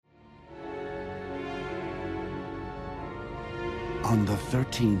On the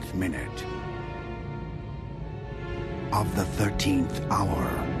 13th minute of the 13th hour,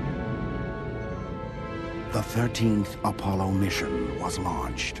 the 13th Apollo mission was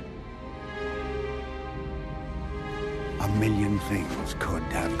launched. A million things could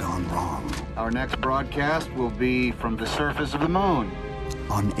have gone wrong. Our next broadcast will be from the surface of the moon.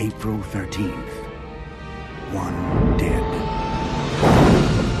 On April 13th, one did.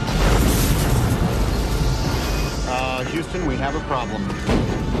 Houston, we have a problem.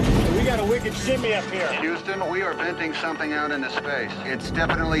 We got a wicked shimmy up here. Houston, we are venting something out into space. It's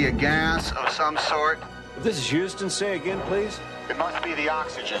definitely a gas of some sort. This is Houston. Say again, please. It must be the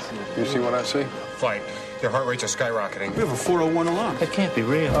oxygen. You see what I see? Flight. Their heart rates are skyrocketing. We have a 401 alarm. That can't be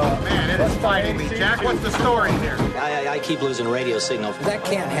real. Man, it is fighting me. Jack, what's the story here? I keep losing radio signal. That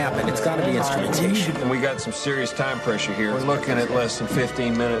can't happen. It's got to be instrumentation. And we got some serious time pressure here. We're looking at less than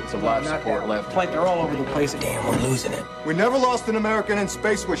 15 minutes of life support left. It's like they're all over the place. Damn, we're losing it. We never lost an American in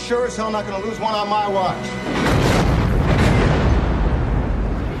space. We're sure as hell not going to lose one on my watch.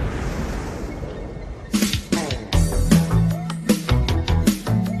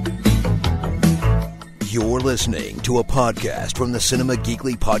 You're listening to a podcast from the Cinema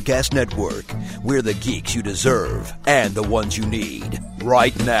Geekly Podcast Network. We're the geeks you deserve and the ones you need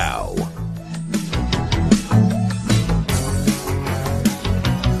right now.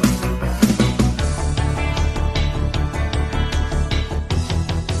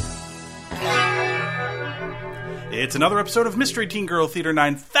 It's another episode of Mystery Teen Girl Theater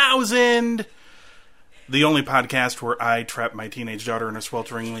 9000. The only podcast where I trap my teenage daughter in a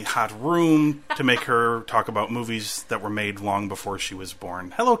swelteringly hot room to make her talk about movies that were made long before she was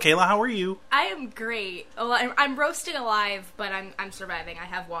born. Hello, Kayla. How are you? I am great. I'm roasted alive, but I'm surviving. I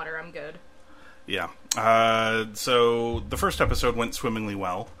have water. I'm good. Yeah. So the first episode went swimmingly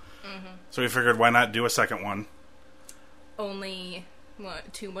well. Mm-hmm. So we figured, why not do a second one? Only,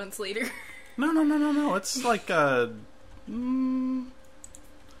 2 months later? No. It's like, when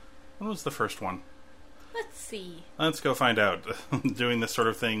was the first one? Let's see. Let's go find out. Doing this sort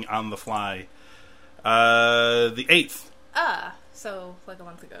of thing on the fly. The 8th. So like a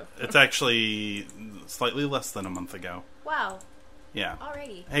month ago. It's actually slightly less than a month ago. Wow. Yeah.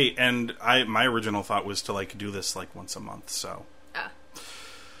 Alrighty. Hey, and my original thought was to do this once a month, so.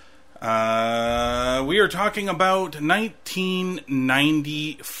 We are talking about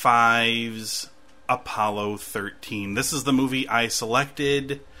 1995's Apollo 13. This is the movie I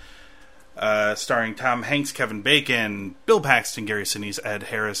selected. Starring Tom Hanks, Kevin Bacon, Bill Paxton, Gary Sinise, Ed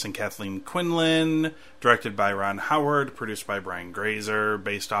Harris, and Kathleen Quinlan. Directed by Ron Howard, produced by Brian Grazer,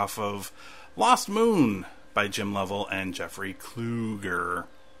 based off of Lost Moon by Jim Lovell and Jeffrey Kluger.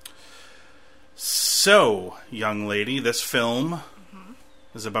 So, young lady, this film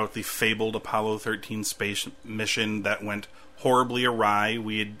is about the fabled Apollo 13 space mission that went horribly awry.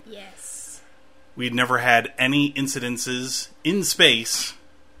 We'd never had any incidences in space.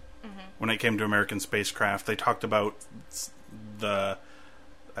 When it came to American spacecraft, they talked about I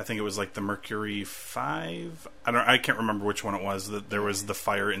think it was the Mercury 5. I can't remember which one it was. That there was the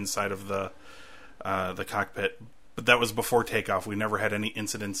fire inside of the cockpit, but that was before takeoff. We never had any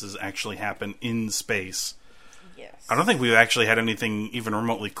incidences actually happen in space. Yes. I don't think we've actually had anything even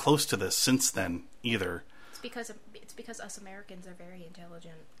remotely close to this since then either. It's because us Americans are very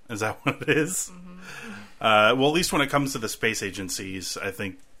intelligent. Is that what it is? Mm-hmm. Well, at least when it comes to the space agencies, I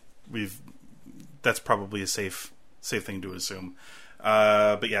think that's probably a safe thing to assume.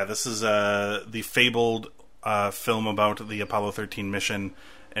 But yeah, this is the fabled film about the Apollo 13 mission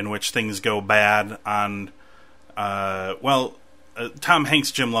in which things go bad on Tom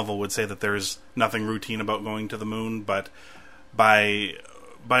Hanks, Jim Lovell would say that there's nothing routine about going to the moon, but by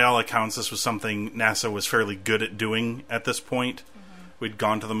all accounts this was something NASA was fairly good at doing at this point. Mm-hmm. We'd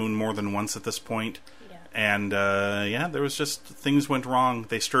gone to the moon more than once at this point. And, there was just, things went wrong.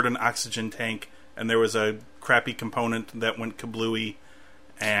 They stirred an oxygen tank, and there was a crappy component that went kablooey,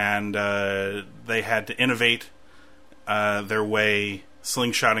 and they had to innovate their way,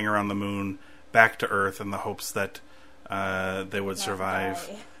 slingshotting around the moon, back to Earth in the hopes that they would survive.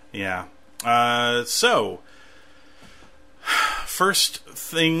 Yeah. So, first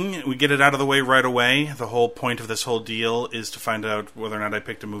thing, we get it out of the way right away. The whole point of this whole deal is to find out whether or not I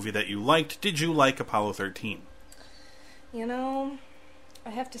picked a movie that you liked. Did you like Apollo 13? I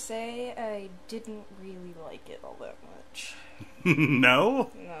have to say, I didn't really like it all that much.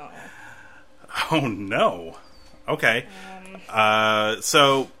 No? No. Oh, no. Okay.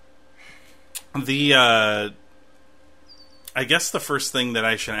 So, I guess the first thing that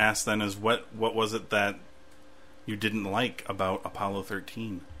I should ask then is what was it that you didn't like about Apollo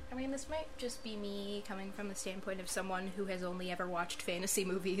 13? I mean, this might just be me coming from the standpoint of someone who has only ever watched fantasy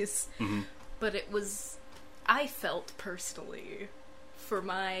movies, but I felt personally, for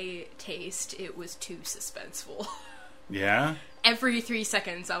my taste, it was too suspenseful. Yeah? Every 3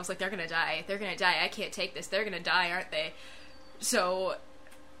 seconds, I was like, they're gonna die, I can't take this, they're gonna die, aren't they? So,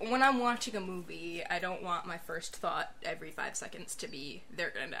 when I'm watching a movie, I don't want my first thought every 5 seconds to be,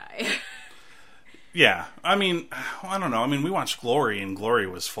 they're gonna die. Yeah, I mean, I don't know. I mean, we watched Glory, and Glory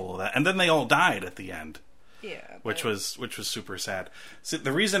was full of that, and then they all died at the end. Yeah, which was super sad. So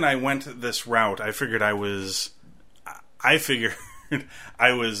the reason I went this route, I figured I was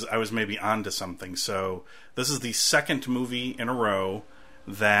maybe onto something. So this is the second movie in a row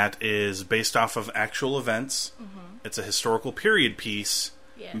that is based off of actual events. It's a historical period piece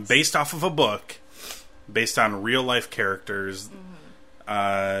based off of a book, based on real life characters.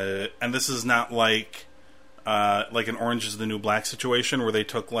 And this is not like an Orange is the New Black situation where they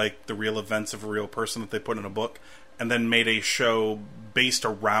took like the real events of a real person that they put in a book and then made a show based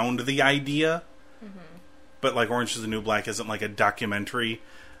around the idea. But like Orange is the New Black isn't like a documentary.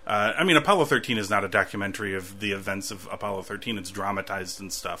 I mean, Apollo 13 is not a documentary of the events of Apollo 13. It's dramatized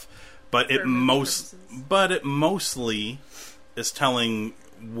and stuff. But it mostly is telling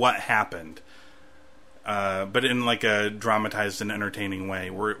what happened. But in like a dramatized and entertaining way,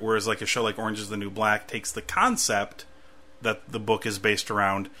 whereas like a show like Orange is the New Black takes the concept that the book is based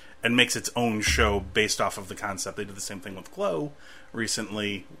around and makes its own show based off of the concept. They did the same thing with Glow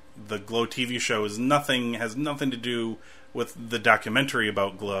recently. The Glow TV show has nothing to do with the documentary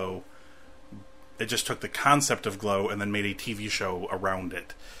about Glow. It just took the concept of Glow and then made a TV show around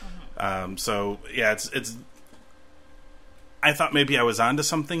it. So yeah, it's. I thought maybe I was onto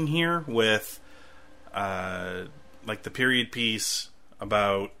something here with. Like the period piece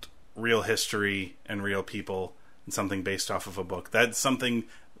about real history and real people and something based off of a book. That's something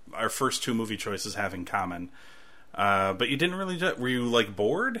our first two movie choices have in common. But you didn't really were you like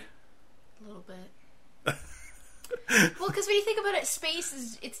bored? A little bit. Well, because when you think about it, space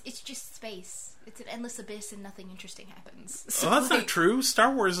is it's just space. It's an endless abyss and nothing interesting happens. So, well, that's not true.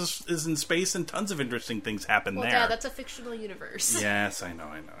 Star Wars is in space and tons of interesting things happen there. Yeah, that's a fictional universe. Yes, I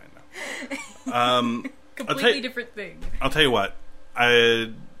know. Completely different thing. I'll tell you what.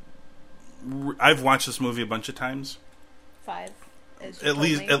 I've watched this movie a bunch of times. 5. At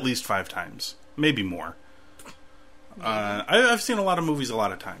least 5 times, maybe more. I've seen a lot of movies a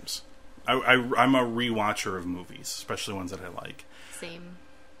lot of times. I'm a rewatcher of movies, especially ones that I like. Same.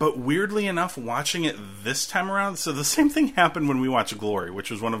 But weirdly enough, watching it this time around, so the same thing happened when we watched Glory,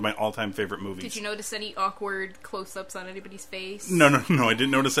 which was one of my all-time favorite movies. Did you notice any awkward close-ups on anybody's face? No, I didn't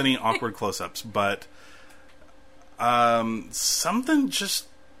notice any awkward close-ups, but something just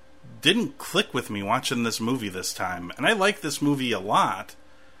didn't click with me watching this movie this time. And I like this movie a lot,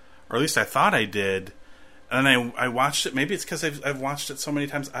 or at least I thought I did. And I watched it, maybe it's because I've watched it so many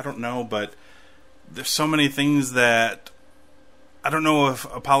times, I don't know, but there's so many things that... I don't know if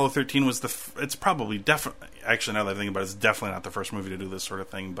Apollo 13 was it's probably definitely... Actually, now that I think about it, it's definitely not the first movie to do this sort of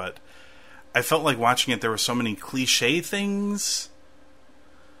thing, but I felt like watching it, there were so many cliche things.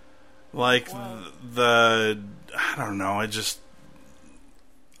 Like, I don't know,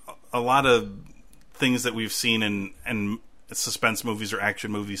 a lot of things that we've seen in suspense movies or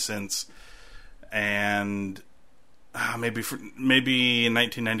action movies since. And maybe in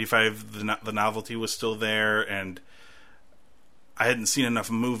 1995, the novelty was still there, and... I hadn't seen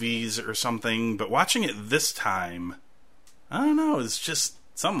enough movies or something, but watching it this time, I don't know, it's just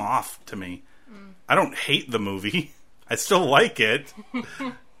something off to me. I don't hate the movie. I still like it.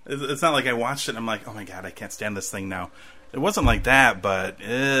 It's not like I watched it and I'm like, oh my god, I can't stand this thing now. It wasn't like that, but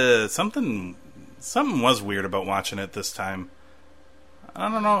something was weird about watching it this time. I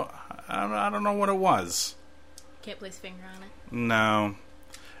don't know. I don't know what it was. Can't place a finger on it. No.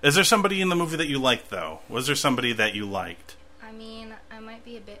 Is there somebody in the movie that you liked, though? Was there somebody that you liked? I mean, I might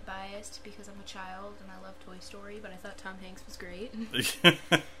be a bit biased because I'm a child and I love Toy Story, but I thought Tom Hanks was great.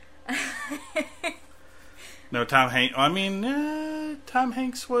 No, Tom Hanks... I mean, Tom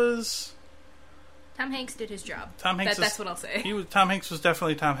Hanks was... Tom Hanks did his job. That's what I'll say. Tom Hanks was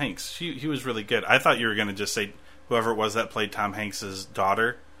definitely Tom Hanks. He was really good. I thought you were going to just say whoever it was that played Tom Hanks'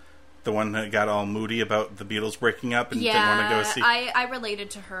 daughter, the one that got all moody about the Beatles breaking up and didn't want to go see... I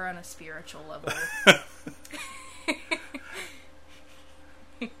related to her on a spiritual level.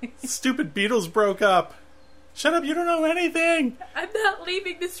 Stupid Beatles broke up. Shut up, you don't know anything. I'm not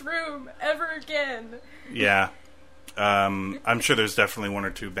leaving this room ever again. Yeah. I'm sure there's definitely one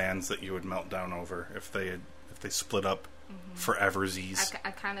or two bands that you would melt down over if they split up. foreversies.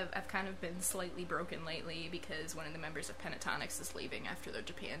 I've kind of been slightly broken lately because one of the members of Pentatonics is leaving after their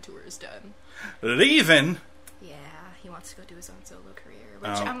Japan tour is done. Leaving? Yeah, he wants to go do his own solo career,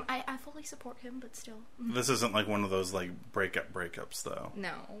 which I fully support him, but still. This isn't like one of those like breakups though.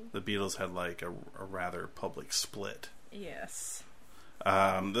 No. The Beatles had like a rather public split. Yes.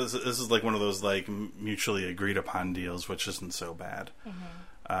 This is like one of those like mutually agreed upon deals, which isn't so bad.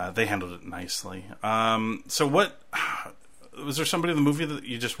 They handled it nicely. So what was there somebody in the movie that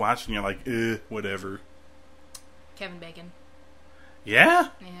you just watched and you're like, whatever? Kevin Bacon. Yeah?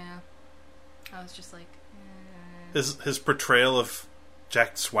 Yeah. I was just like, His portrayal of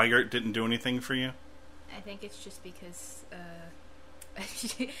Jack Swigert didn't do anything for you? I think it's just because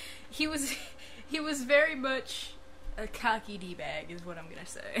he was very much a cocky D-bag, is what I'm gonna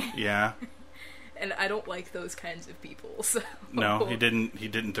say. Yeah. And I don't like those kinds of people. So no, he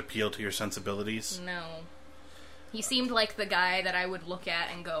didn't appeal to your sensibilities. No, he seemed like the guy that I would look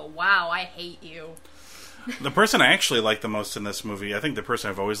at and go, "Wow, I hate you." The person I actually like the most in this movie, I think the person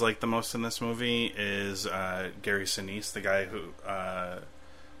I've always liked the most in this movie is Gary Sinise, the guy who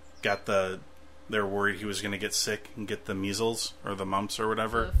they're worried he was going to get sick and get the measles or the mumps or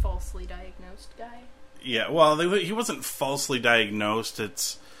whatever. The falsely diagnosed guy? Yeah, well, he wasn't falsely diagnosed.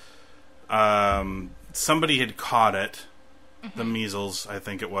 It's somebody had caught it, the measles, I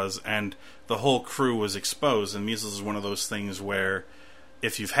think it was, and the whole crew was exposed. And measles is one of those things where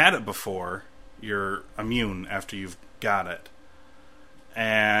if you've had it before, you're immune after you've got it.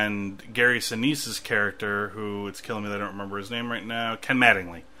 And Gary Sinise's character, who it's killing me that I don't remember his name right now, Ken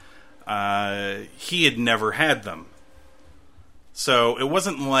Mattingly, he had never had them. So it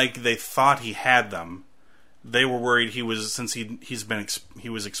wasn't like they thought he had them. They were worried he was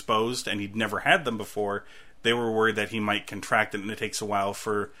exposed and he'd never had them before. They were worried that he might contract it, and it takes a while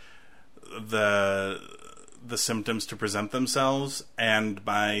for the symptoms to present themselves. And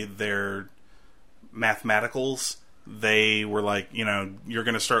by their mathematicals, they were like, you're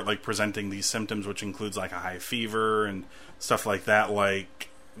going to start like presenting these symptoms, which includes like a high fever and stuff like that, like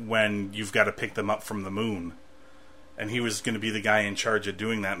when you've got to pick them up from the moon. And he was going to be the guy in charge of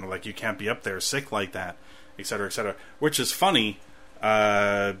doing that, and like, you can't be up there sick like that, etc., etc. Which is funny,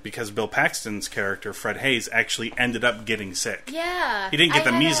 because Bill Paxton's character, Fred Hayes, actually ended up getting sick. Yeah. He didn't get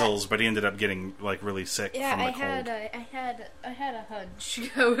the measles, but he ended up getting like really sick from the cold. I had a hunch.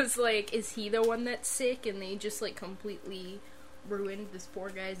 I was like, is he the one that's sick? And they just like completely ruined this poor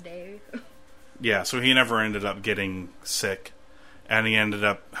guy's day. Yeah, so he never ended up getting sick, and he ended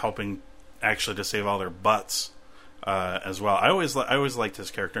up helping actually to save all their butts as well. I always liked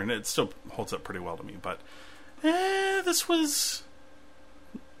his character, and it still holds up pretty well to me. But this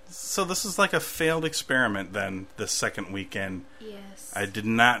is like a failed experiment. Then this second weekend, yes, I did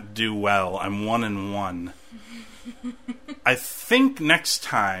not do well. I'm 1-1. I think next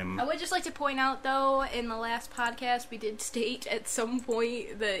time. I would just like to point out, though, in the last podcast, we did state at some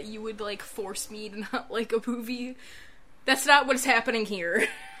point that you would like force me to not like a movie. That's not what's happening here.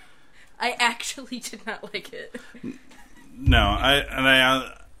 I actually did not like it. No,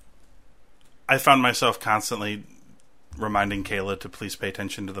 I found myself constantly reminding Kayla to please pay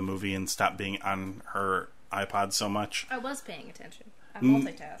attention to the movie and stop being on her iPod so much. I was paying attention. I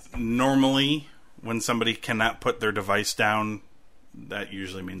multitasked. Normally, when somebody cannot put their device down, that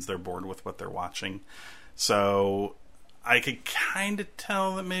usually means they're bored with what they're watching. So I could kind of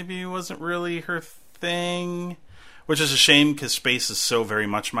tell that maybe it wasn't really her thing, which is a shame because space is so very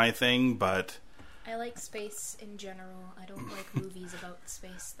much my thing, but I like space in general. I don't like movies about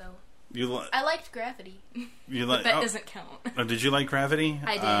space, though. I liked Gravity. But that doesn't count. Oh, did you like Gravity?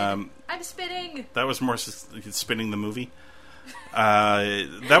 I did. I'm spitting. That was more spinning the movie.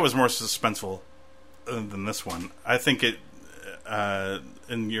 That was more suspenseful than this one. I think it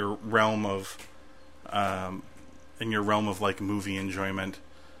in your realm of like movie enjoyment.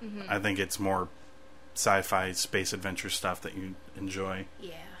 Mm-hmm. I think it's more sci-fi space adventure stuff that you enjoy.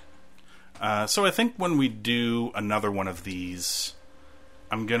 Yeah. So I think when we do another one of these,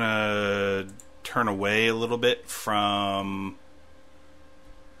 I'm gonna turn away a little bit from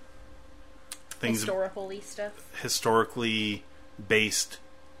things historically based.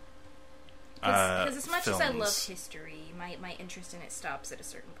 Because as much films. as I love history, my interest in it stops at a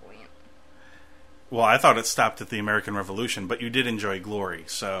certain point. Well, I thought it stopped at the American Revolution, but you did enjoy Glory,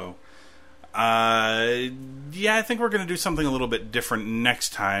 so yeah, I think we're going to do something a little bit different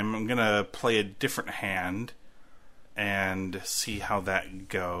next time. I'm going to play a different hand and see how that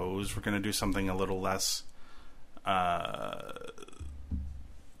goes. We're going to do something a little less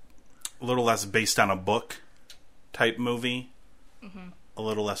based on a book type movie, mm-hmm. a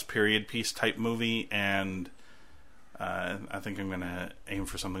little less period piece type movie, and I think I'm going to aim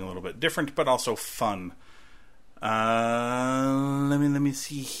for something a little bit different, but also fun. Let me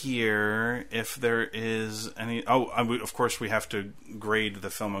see here if there is any. Of course, we have to grade the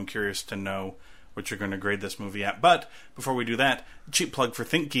film. I'm curious to know what you're going to grade this movie at. But before we do that, cheap plug for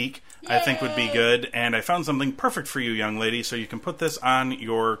Think Geek, I think would be good. And I found something perfect for you, young lady, so you can put this on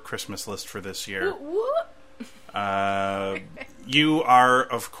your Christmas list for this year. You are,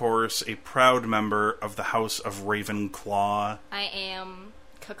 of course, a proud member of the House of Ravenclaw. I am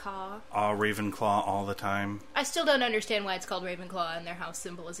caca. Ravenclaw all the time. I still don't understand why it's called Ravenclaw and their house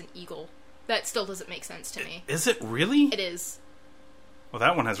symbol is an eagle. That still doesn't make sense to me. Is it really? It is. Well,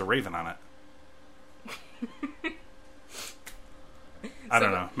 that one has a raven on it. I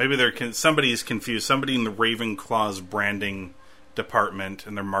don't know. Maybe somebody's confused. Somebody in the Ravenclaw's branding department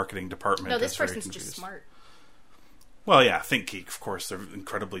and their marketing department. No, this is very person's confused. just smart. Well, yeah, Think Geek, of course, they're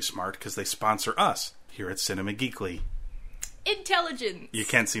incredibly smart because they sponsor us here at Cinema Geekly. Intelligence. You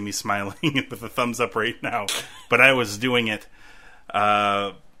can't see me smiling with a thumbs up right now, but I was doing it.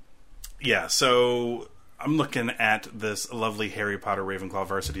 Yeah, so I'm looking at this lovely Harry Potter Ravenclaw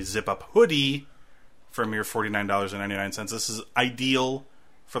Varsity zip-up hoodie for a mere $49.99. This is ideal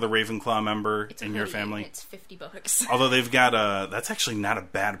for the Ravenclaw member in your family. It's $50. Although they've got that's actually not a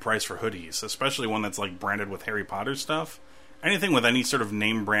bad price for hoodies, especially one that's like branded with Harry Potter stuff. Anything with any sort of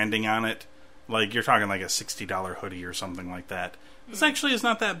name branding on it, like you're talking like a $60 hoodie or something like that. This actually is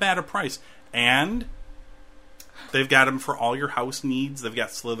not that bad a price. And they've got them for all your house needs. They've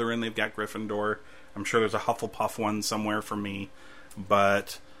got Slytherin, they've got Gryffindor. I'm sure there's a Hufflepuff one somewhere for me.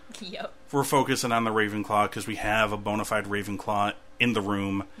 But yep. We're focusing on the Ravenclaw because we have a bona fide Ravenclaw in the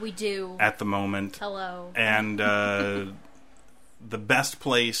room. We do. At the moment. Hello. And the best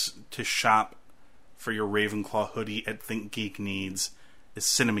place to shop for your Ravenclaw hoodie at Think Geek needs is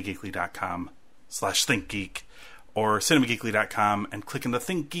cinemageekly.com/thinkgeek or cinemageekly.com and click on the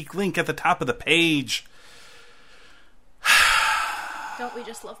Think Geek link at the top of the page. Don't we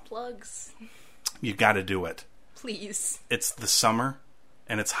just love plugs? You gotta do it. Please. It's the summer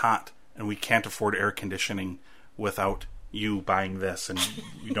and it's hot and we can't afford air conditioning without you buying this, and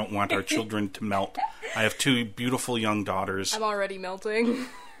you don't want our children to melt. I have two beautiful young daughters. I'm already melting.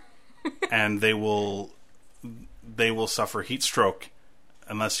 And they will suffer heat stroke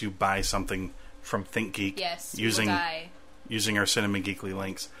unless you buy something from Think Geek. Yes, using our Cinema Geekly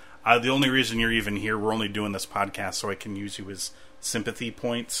links. The only reason you're even here, we're only doing this podcast so I can use you as sympathy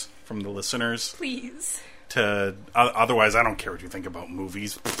points from the listeners. Please. Otherwise, I don't care what you think about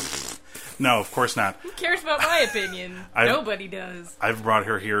movies. No, of course not. Who cares about my opinion? Nobody does. I've brought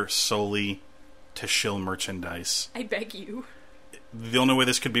her here solely to shill merchandise. I beg you. The only way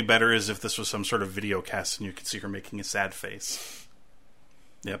this could be better is if this was some sort of video cast and you could see her making a sad face.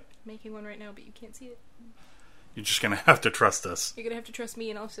 Yep. Making one right now, but you can't see it. You're just going to have to trust us. You're going to have to trust me,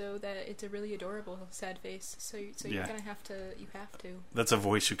 and also that it's a really adorable sad face. So you're going to have to... You have to. That's a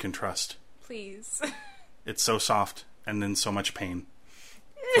voice you can trust. Please. It's so soft and in so much pain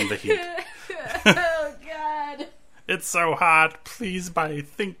from the heat. Oh, God. It's so hot. Please buy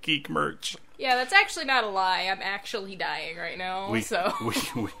Think Geek merch. Yeah, that's actually not a lie. I'm actually dying right now.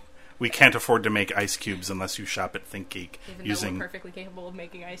 We can't afford to make ice cubes unless you shop at Think Geek. Even though we're perfectly capable of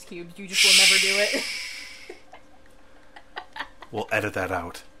making ice cubes, you just will never do it. We'll edit that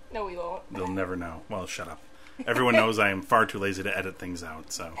out. No, we won't. They'll never know. Well, shut up. Everyone knows I am far too lazy to edit things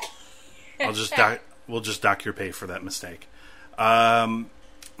out, so we'll just dock your pay for that mistake.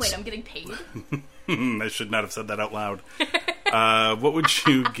 Wait, I'm getting paid? I should not have said that out loud. What would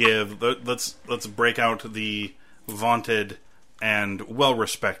you give? Let's break out the vaunted and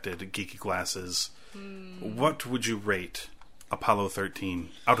well-respected Geeky Glasses. What would you rate Apollo 13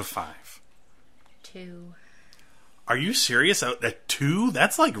 out of 5? 2. Are you serious? At 2?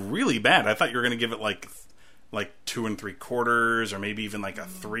 That's like really bad. I thought you were going to give it like 2 3/4 or maybe even like a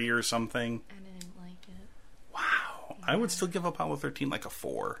 3 or something. I didn't like it. Wow. Yeah. I would still give Apollo 13 like a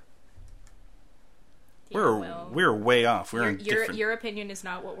 4. Yeah, we're way off. Your opinion is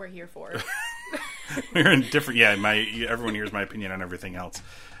not what we're here for. We're in different. Yeah, everyone hears my opinion on everything else.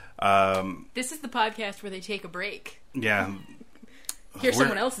 This is the podcast where they take a break. Yeah. Here's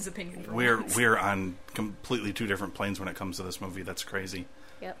someone else's opinion. We're on completely two different planes when it comes to this movie. That's crazy.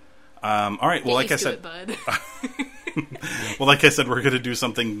 Yep. All right. Well, like I said, bud. Well, like I said, we're going to do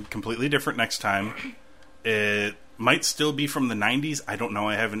something completely different next time. It might still be from the 90s. I don't know.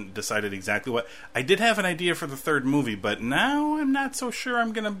 I haven't decided exactly what. I did have an idea for the third movie, but now I'm not so sure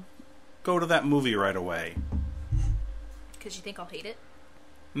I'm going to go to that movie right away. Because you think I'll hate it?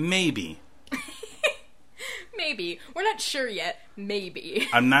 Maybe. Maybe. We're not sure yet. Maybe.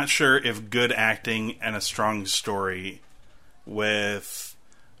 I'm not sure if good acting and a strong story with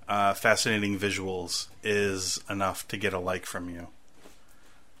fascinating visuals is enough to get a like from you.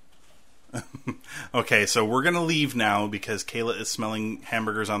 Okay, so we're going to leave now because Kayla is smelling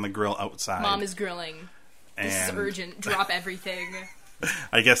hamburgers on the grill outside. Mom is grilling. This is urgent. Drop everything.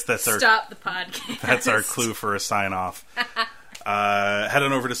 I guess that's Stop the podcast. That's our clue for a sign-off. Head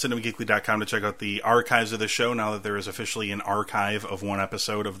on over to cinemageekly.com to check out the archives of the show now that there is officially an archive of one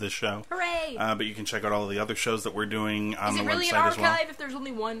episode of this show. Hooray! But you can check out all of the other shows that we're doing on the website as well. Is it really an archive if there's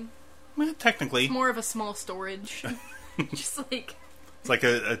only one? Well, technically. It's more of a small storage. Just like... It's like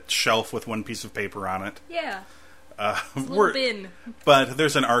a shelf with one piece of paper on it. Yeah. It's a little bin. But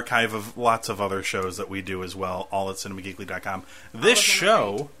there's an archive of lots of other shows that we do as well, all at cinemageekly.com. This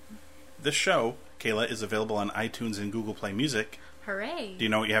show, Kayla, is available on iTunes and Google Play Music. Hooray. Do you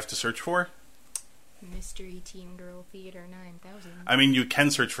know what you have to search for? Mystery Teen Girl Theater 9000. I mean, you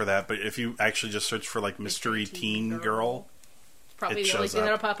can search for that, but if you actually just search for, like, Mystery Teen Girl... Probably the only thing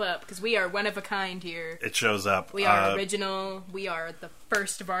that'll pop up, because we are one of a kind here. It shows up. We are original. We are the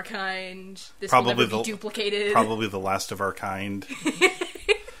first of our kind. This will never be duplicated. Probably the last of our kind.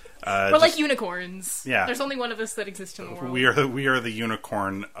 We're like unicorns. Yeah. There's only one of us that exists in the world. We are the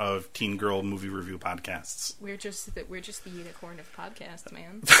unicorn of teen girl movie review podcasts. We're just the unicorn of podcasts,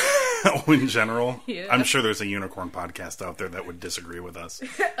 man. In general, yeah. I'm sure there's a unicorn podcast out there that would disagree with us.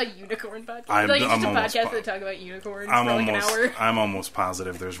 A unicorn podcast? Like just a podcast that talk about unicorns for like an hour? I'm almost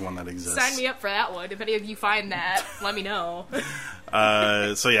positive there's one that exists. Sign me up for that one. If any of you find that, let me know.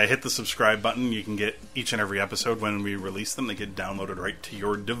 So yeah, hit the subscribe button. You can get each and every episode when we release them. They get downloaded right to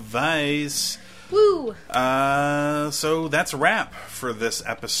your device. Woo! So that's a wrap for this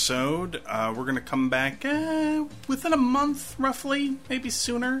episode. We're going to come back within a month, roughly, maybe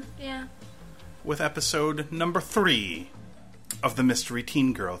sooner. Yeah. With episode number 3 of the Mystery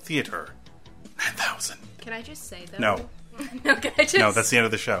Teen Girl Theater 9000. Can I just say, though? No. No, can I just... No, that's the end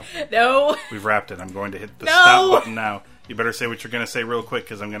of the show. No. We've wrapped it. I'm going to hit the stop button now. You better say what you're going to say real quick,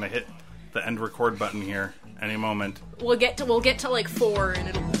 because I'm going to hit the end record button here any moment. We'll get to like 4, and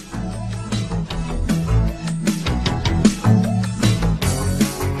it'll